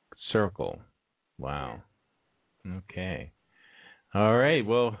Circle. Wow. Okay. All right.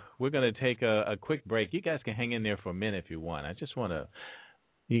 Well, we're going to take a quick break. You guys can hang in there for a minute if you want. I just want to.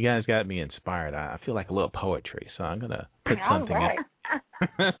 You guys got me inspired. I feel like a little poetry, so I'm going to put something in.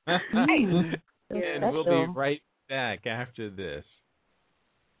 And we'll be right back after this.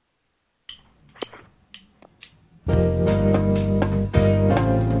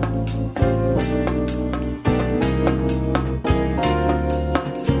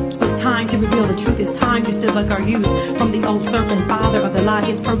 To reveal the truth, it's time to still like our youth. From the old serpent, father of the lie,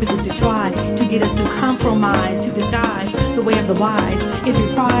 his purpose is to try to get us to compromise, to disguise the way of the wise. If you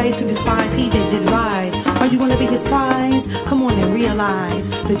prize to despise, he that did rise. Are you going to be his prize? Come on and realize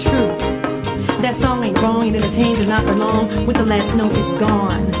the truth. That song ain't wrong, and entertained does not belong. With the last note, it's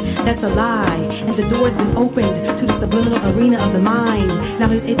gone. That's a lie, and the door's been opened to the subliminal arena of the mind. Now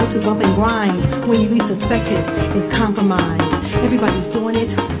he's able to bump and grind. When you least suspect it, it's compromised. Everybody's doing it,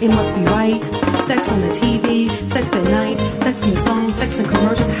 it must be right. Sex on the TV, sex at night, sex on your phone, sex in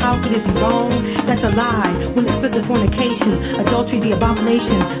commercials. How could it be wrong? That's a lie. When it's split the fornication, adultery, the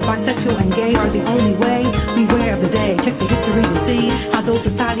abomination, bisexual and gay are the only way. Beware of the day. Check the history to see how those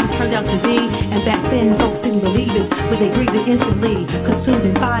societies turned out to be. And back then, folks didn't believe it, but they breathed it instantly, consumed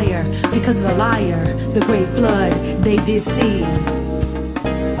in fire because of the liar, the great flood they did see.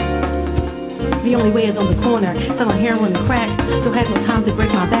 The only way is on the corner, selling heroin and crack. Don't have no time to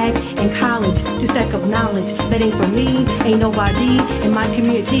break my back. In college, to stack up knowledge that ain't for me. Ain't nobody in my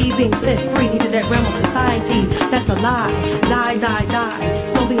community being set free into that realm of society. That's a lie. Die, die,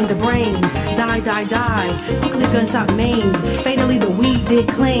 die. Slowly in the brain. Die, die, die. Quickly gunshot maim. Fatally the weed did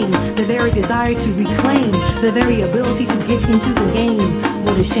claim the very desire to reclaim the very ability to get into the game.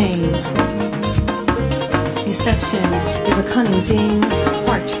 What a shame. Deception is a cunning thing.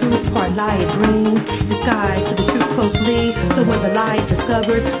 Part truth, part lie it brings. Disguised to the truth closely. So when the lie is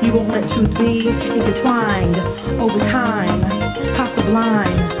discovered, you won't let truth be intertwined over time. How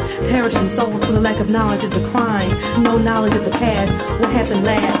sublime. Perishing souls for the lack of knowledge of the crime. No knowledge of the past. What happened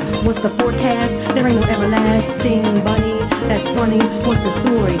last? What's the forecast? There ain't no everlasting bunny. That's funny. What's the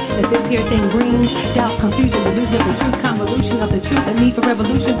story that this here thing brings? Doubt, confusion, delusion of the truth, convolution of the truth, the need for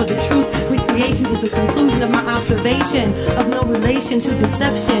revolution for the truth. Recreation is the conclusion of my observation of no relation to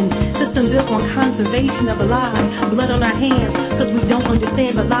deception. System built on conservation of a lie. Blood on our hands because we don't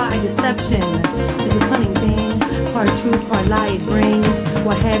understand the lie. Deception is a cunning thing. Part truth, part lie it brings.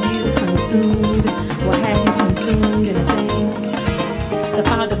 What have you consumed? What have you consumed in a thing? The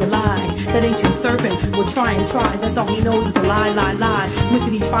founder of a lie, that ancient serpent will try and try. That's all he knows is a lie, lie, lie.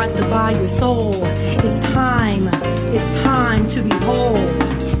 When he tries to buy your soul, it's time to be whole.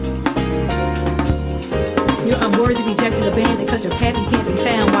 You're unworthy, rejected, abandoned, because your pappy can't be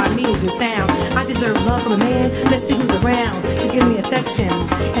found. Why me is your sound? I deserve love from a man. Let's see who's around to give me affection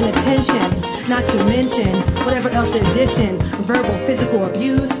and attention. Not to mention whatever else in addition, verbal, physical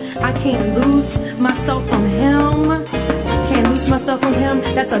abuse. I can't lose myself from him. Can't lose myself from him.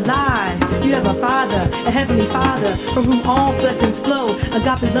 That's a lie. You have a Father, a Heavenly Father, from whom all blessings flow.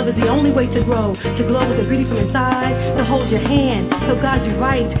 Agape love is the only way to grow. To glow with the beauty from inside. To hold your hand, he'll guide you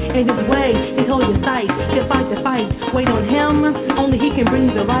right in His way. He'll hold your sight. He'll fight the fight. Wait on Him. Only He can bring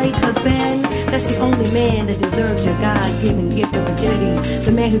you the right husband. That's the only man that deserves your God-given gift of virginity.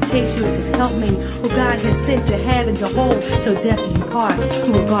 The man who takes you as His helpmate, who God has sent to have and to hold till death do you part,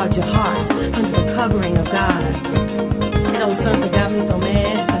 who will guard your heart under the covering of God. That old son got me so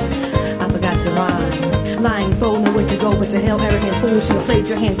mad, I forgot to rhyme. Lying soul, nowhere to go but to hell, arrogant fool. Should have played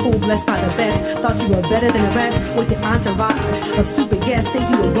your hand fool, blessed by the best. Thought you were better than the rest with your entourage of stupid guests. Think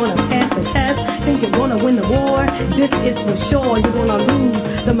you were gonna pass the test, think you're gonna win the war. This is for sure, you're gonna lose.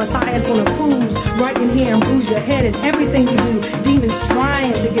 The Messiah's gonna cruise right in here and bruise your head and everything you do. Demons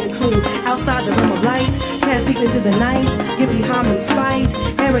trying to get a clue outside the realm of light. Cast deep into the night, give you harm and spite.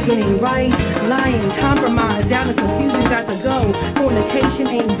 Arrogant ain't right, lying, compromise, doubt and confusion got to go. Fornication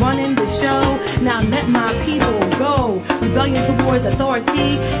ain't running the show. Now let my people go. Rebellion towards authority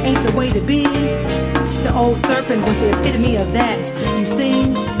ain't the way to be. The old serpent was the epitome of that. You see,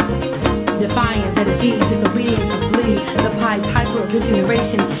 defiance that is easy, disobedience to flee. The Pied Piper of this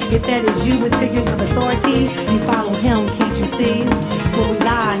generation. If that is you with figures of authority, you follow him, can't you see? When we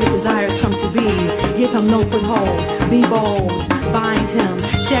die, his desires come to be. Give him no foothold. Be bold. Bind him.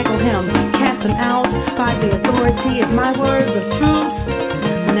 Shackle him. Cast him out by the authority of my words of truth.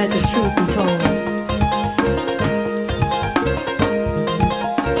 And let the truth be told.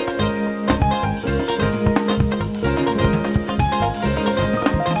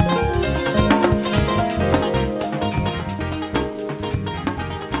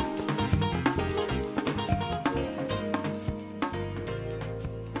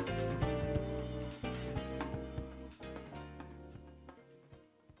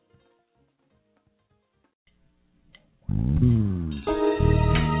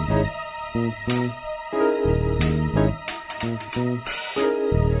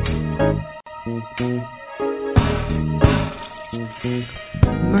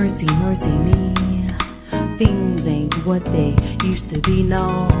 Mercy, mercy me. Things ain't what they used to be,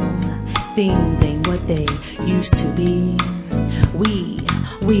 no. Things ain't what they used to be.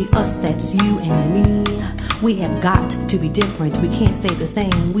 We, us, that's you and me. We have got to be different. We can't stay the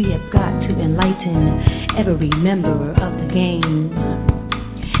same. We have got to enlighten every member of the game.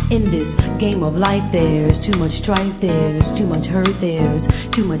 In this game of life, there's too much strife, there's too much hurt, there's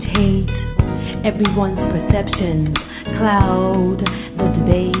too much hate. Everyone's perceptions cloud the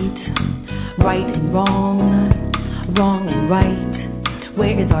debate. Right and wrong, wrong and right.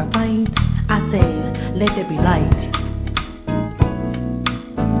 Where is our fight? I say, let there be light.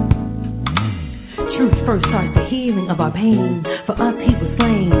 Truth first starts the healing of our pain. For us, he was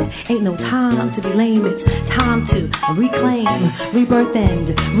slain. Ain't no time to be lame. It's time to reclaim, rebirth, and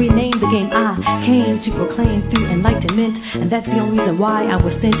rename the game. I came to proclaim through enlightenment, and that's the only reason why I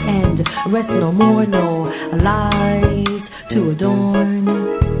was sent. And rest no more, no lies to adorn.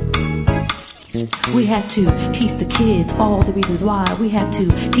 We have to teach the kids all the reasons why. We have to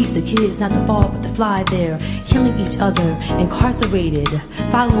teach the kids not to fall but to fly. They're killing each other, incarcerated,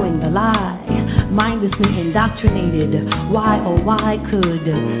 following the lie, mindlessly indoctrinated. Why, oh why could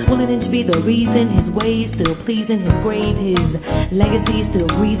willing to be the reason? His ways still pleasing, his grave, his legacy still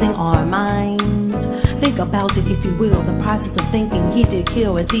breathing our minds. Think about it if you will, the process of thinking he did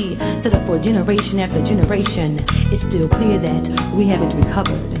kill as he stood up for generation after generation. It's still clear that we haven't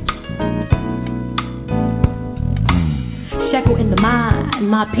recovered. Shackle in the mind,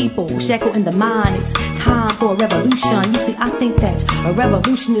 my people, shackle in the mind. It's time for a revolution. You see, I think that a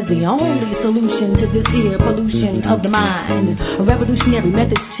revolution is the only solution to this here pollution of the mind. A revolutionary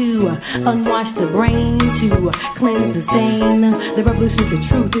method to unwash the brain, to cleanse the stain. The revolution is the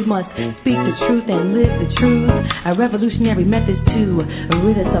truth. We must speak the truth and live the truth. A revolutionary method to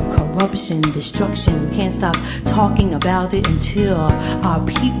rid us of corruption, destruction. We can't stop talking about it until our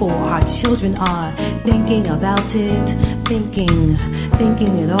people, our children are thinking about it.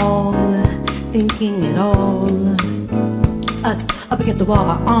 Thinking it all. Us up against the wall,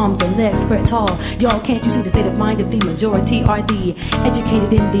 our arms and legs spread tall. Y'all, can't you see the state of mind of the majority are the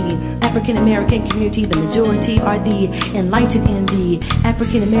educated in the African American community? The majority are the enlightened in the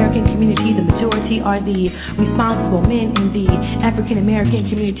African American community. The majority are the responsible men in the African American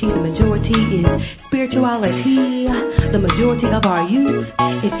community. The majority is spirituality. The majority of our youth.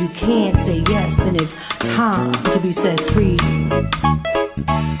 If you can't say yes, then it's time to be set free.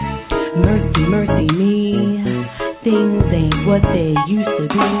 Mercy, mercy me. Things ain't what they used to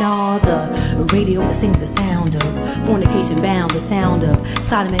be. No, the radio that sings the sound of fornication bound, the sound of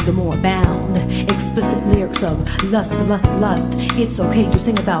Sodom and Gomorrah bound, explicit lyrics of lust, lust, lust. It's okay to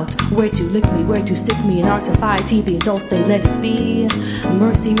sing about where to lick me, where to stick me. In our society, the adults, they let it be.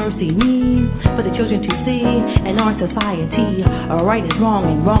 Mercy, mercy me, for the children to see. In our society, right is wrong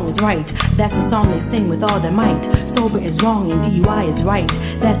and wrong is right. That's the song they sing with all their might. Sober is wrong and DUI is right.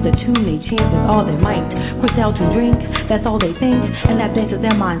 That's the tune they chant with all their might. Push out to drink, that's all they think. And that dances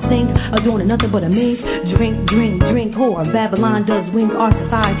their mind sink, doing nothing but a mink. Drink, drink, drink, whore. Babylon does wink, our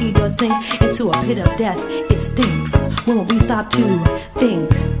society does sink into a pit of death. It stinks. When will we stop to think,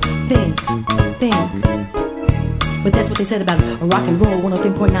 think, think? But that's what they said about rock and roll.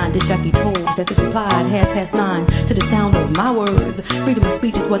 103.9 disc jockey told that this replied 9:30 to the sound of my words. Freedom of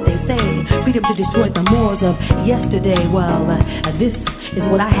speech is what they say. Freedom to destroy the morals of yesterday. Well, this is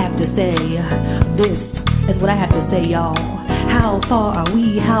what I have to say. This is what I have to say, y'all. How far are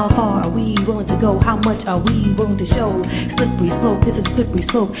we? How far are we willing to go? How much are we willing to show? Slippery slope, this is a slippery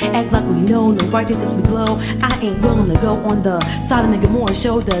slope. Act like we know, no righteousness we glow. I ain't willing to go on the Sodom and Gomorrah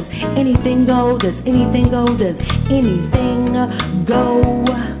show. Does anything go? Does anything go? Does anything go?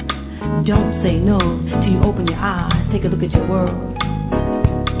 Don't say no till you open your eyes. Take a look at your world.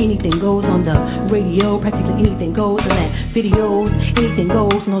 Anything goes on the radio, practically anything goes in that videos, anything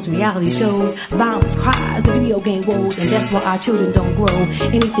goes in those reality shows, violence, cries, the video game woes, and that's why our children don't grow.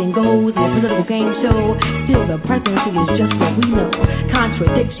 Anything goes in a political game show, still the presidency is just what we know.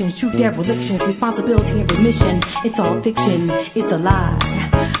 Contradictions, truth, derelictions, responsibility and remission, it's all fiction, it's a lie.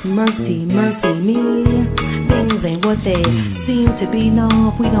 Mercy, mercy me, things ain't what they seem to be.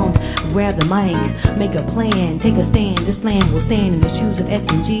 No, if we don't grab the mic, make a plan, take a stand, this land will stand in the shoes of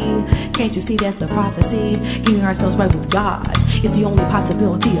S&G. Can't you see that's the prophecy? Getting ourselves right with God is the only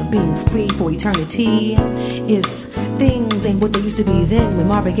possibility of being free for eternity. If things ain't what they used to be then when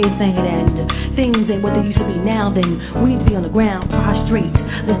Marvin Gaye sang it, and things ain't what they used to be now, then we need to be on the ground, prostrate.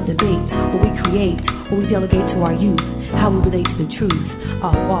 Let's debate what we create, what we delegate to our youth, how we relate to the truth,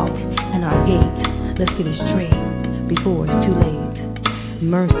 our walk and our gait. Let's get it straight before it's too late.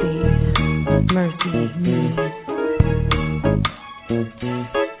 Mercy, mercy me.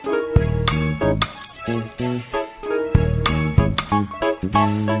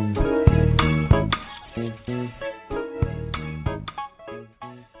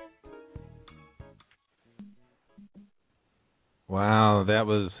 Wow, that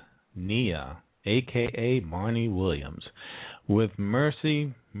was Nia, a.k.a. Marnie Williams, with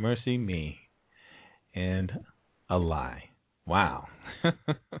Mercy, Mercy Me, and A Lie. Wow.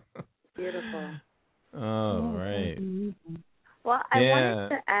 Beautiful. All right. Well, I wanted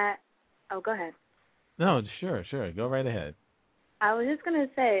to add... Oh, go ahead. No, sure. Go right ahead. I was just going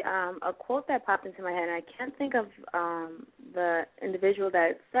to say a quote that popped into my head, and I can't think of the individual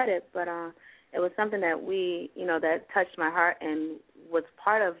that said it, but it was something that that touched my heart and was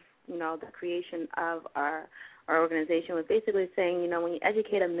part of, the creation of our organization, was basically saying, when you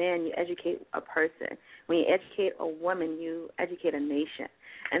educate a man, you educate a person. When you educate a woman, you educate a nation.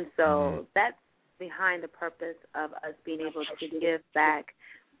 And so that's behind the purpose of us being able to give back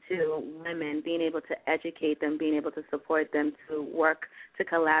to women, being able to educate them, being able to support them, to work, to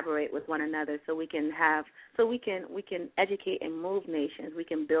collaborate with one another, so we can educate and move nations. We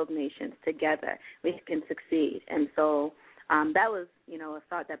can build nations together. We can succeed. And so that was, a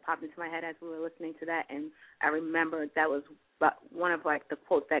thought that popped into my head as we were listening to that, and I remembered that was one of the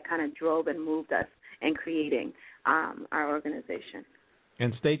quotes that kind of drove and moved us in creating our organization.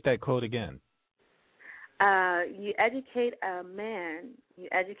 And state that quote again. You educate a man, you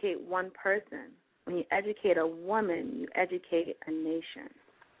educate one person. When you educate a woman, you educate a nation.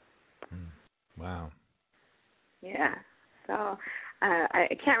 Wow. Yeah. So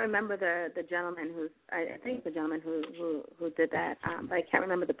I can't remember the gentleman I think the gentleman who did that, but I can't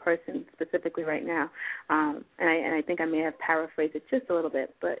remember the person specifically right now. And I think I may have paraphrased it just a little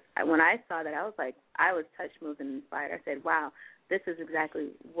bit. But when I saw that, I was touched, moved, and inspired. I said, wow, this is exactly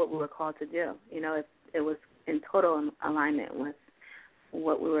what we were called to do. It was in total alignment with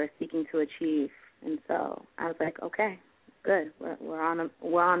what we were seeking to achieve, and so I was like, okay, good. We're on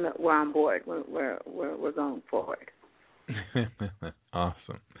board. We're going forward.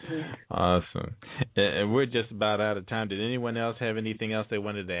 Awesome. Yeah. Awesome. And we're just about out of time. Did anyone else have anything else they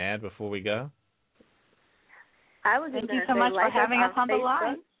wanted to add before we go? I was Thank you so much for having us on the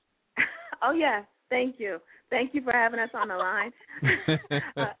line. Oh yeah, thank you. Thank you for having us on the line.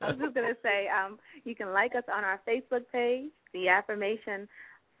 I was just going to say, you can like us on our Facebook page, the Affirmation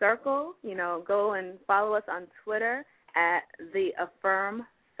Circle. Go and follow us on Twitter at the Affirm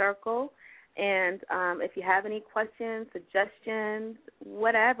Circle. And if you have any questions, suggestions,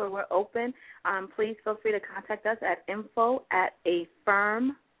 whatever, we're open. Please feel free to contact us at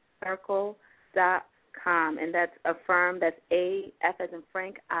info@affirmcircle.com. And that's affirm, that's A-F as in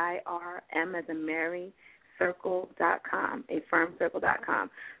Frank, I-R-M as in Mary, circle.com,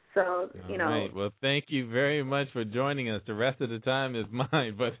 affirmcircle.com. So, you know. All right. Well, thank you very much for joining us. The rest of the time is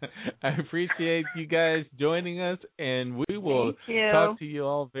mine, but I appreciate you guys joining us, and we will talk to you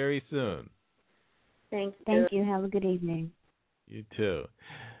all very soon. Thank you. Thank you. Have a good evening. You too.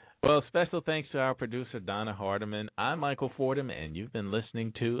 Well, special thanks to our producer, Donna Hardiman. I'm Michael Fordham, and you've been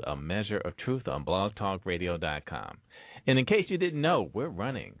listening to A Measure of Truth on blogtalkradio.com. And in case you didn't know, we're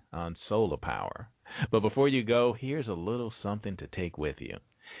running on solar power. But before you go, here's a little something to take with you.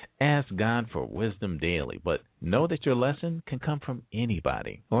 Ask God for wisdom daily, but know that your lesson can come from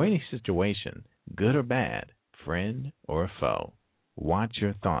anybody or any situation, good or bad, friend or foe. Watch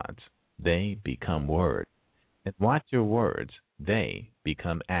your thoughts. They become words. And watch your words. They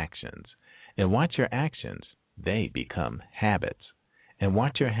become actions. And watch your actions. They become habits. And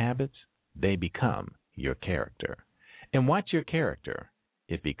watch your habits. They become your character. And watch your character.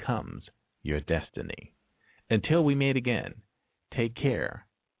 It becomes your destiny. Until we meet again, take care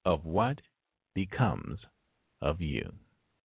of what becomes of you.